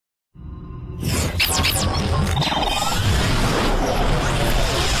Hello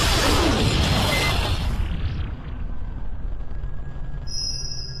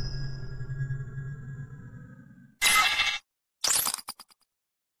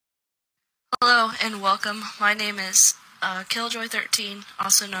and welcome. My name is Killjoy13,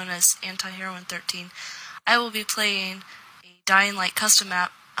 also known as Anti-Heroine13. I will be playing a Dying Light custom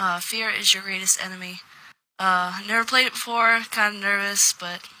map. Fear is your greatest enemy. Never played it before, kind of nervous,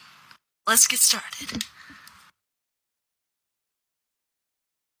 but let's get started.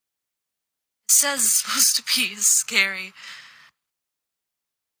 It says it's supposed to be scary.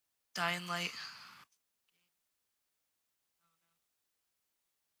 Dying Light.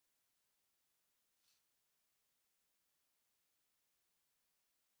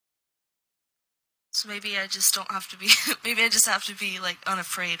 So maybe I just don't have to be, maybe I just have to be like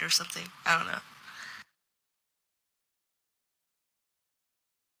unafraid or something. I don't know.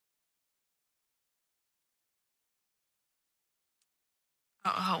 I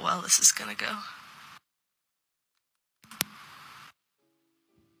don't know how well this is gonna go.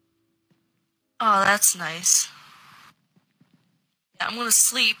 Oh, that's nice. Yeah, I'm gonna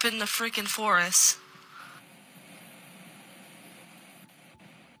sleep in the freaking forest.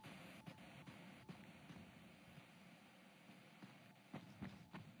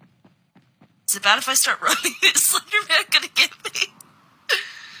 Is it bad if I start running? Is Slenderman gonna get me?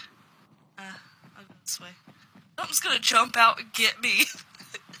 I'll go this way. Something's gonna jump out and get me.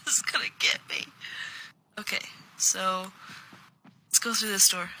 It's gonna get me. Okay, so let's go through this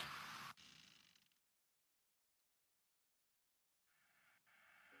door.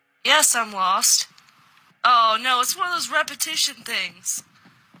 Yes, I'm lost. Oh no, it's one of those repetition things.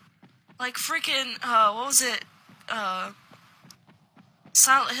 Like freaking, what was it?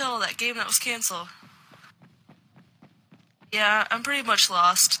 Silent Hill, that game that was canceled. Yeah, I'm pretty much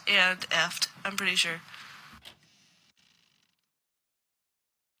lost and effed. I'm pretty sure.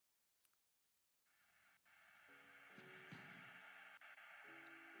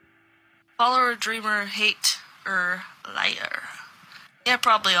 Follower, dreamer, hate, or liar. Yeah,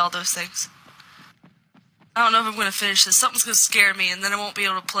 probably all those things. I don't know if I'm gonna finish this. Something's gonna scare me and then I won't be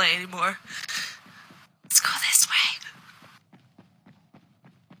able to play anymore. Let's go this way.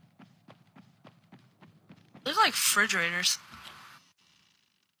 They're like refrigerators.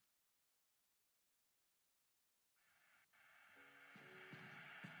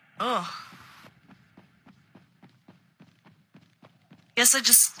 Oh. Guess I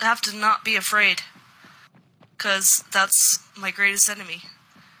just have to not be afraid. 'Cause that's my greatest enemy.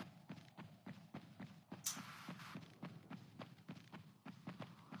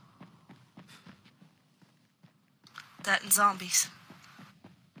 That and zombies.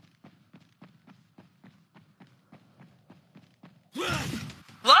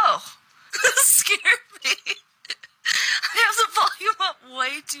 Whoa! Scared me. I have the volume up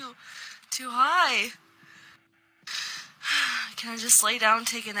way too high. Can I just lay down and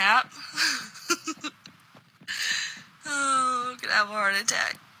take a nap? Oh, I'm gonna have a heart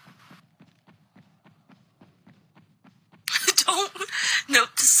attack. Don't.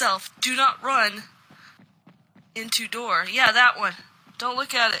 Note to self: do not run into door. Yeah, that one. Don't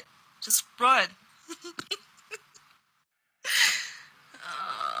look at it. Just run.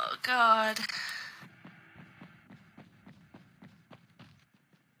 Oh God.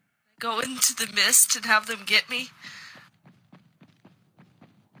 Go into the mist and have them get me?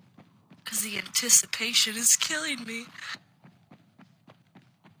 Because the anticipation is killing me.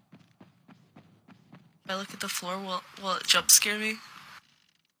 If I look at the floor, will it jump scare me?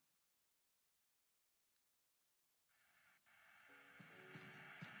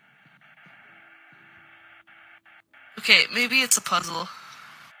 Okay, maybe it's a puzzle.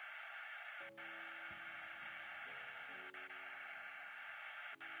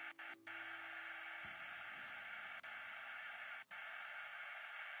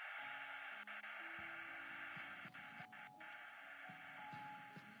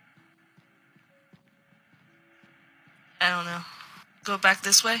 I don't know. Go back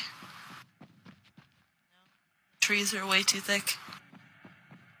this way? Trees are way too thick.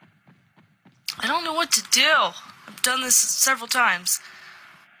 I don't know what to do. I've done this several times.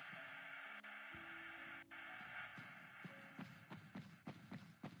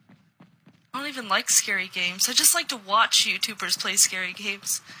 I don't even like scary games. I just like to watch YouTubers play scary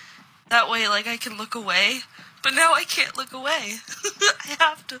games. That way, like, I can look away. But now I can't look away. I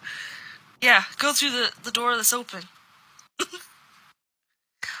have to... Yeah, go through the door that's open.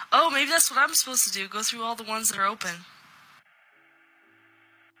 Oh, maybe that's what I'm supposed to do. Go through all the ones that are open.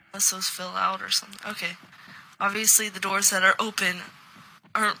 Unless those fill out or something. Okay. Obviously, the doors that are open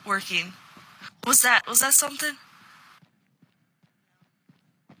aren't working. Was that something?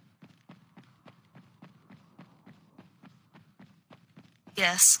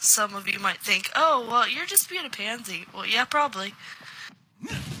 Yes, some of you might think, oh, well, you're just being a pansy. Well, yeah, probably.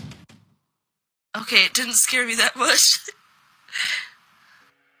 Okay, it didn't scare me that much.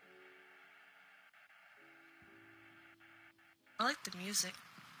 I like the music.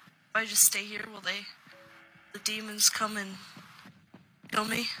 If I just stay here, will the demons come and kill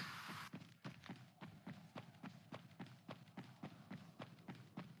me?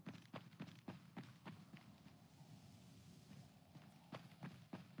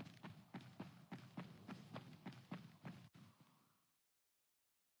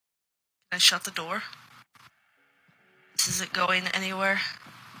 Can I shut the door? This isn't going anywhere.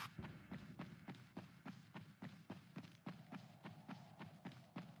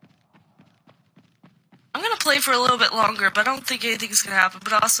 I'm gonna play for a little bit longer, but I don't think anything's gonna happen.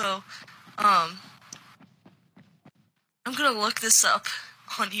 But also, I'm gonna look this up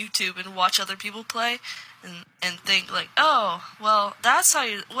on YouTube and watch other people play, and think like, oh, well, that's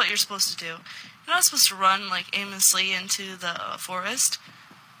what you're supposed to do. You're not supposed to run like aimlessly into the forest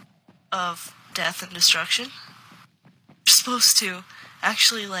of death and destruction. You're supposed to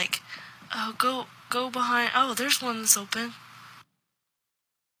actually like, oh, go behind. Oh, there's one that's open.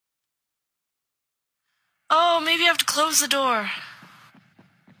 Oh, maybe I have to close the door.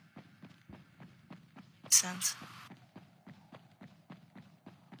 Makes sense.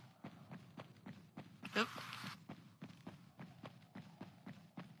 Oop.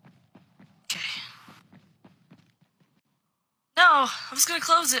 Okay. No, I was gonna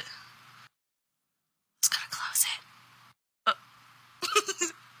close it. I was gonna close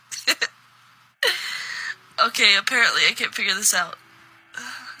it. Okay, apparently I can't figure this out.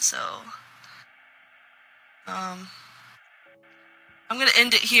 So, I'm gonna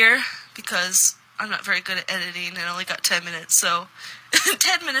end it here because I'm not very good at editing and I only got 10 minutes, so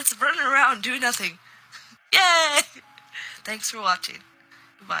 10 minutes of running around doing nothing. Yay! Thanks for watching.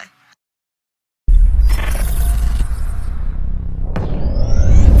 Goodbye.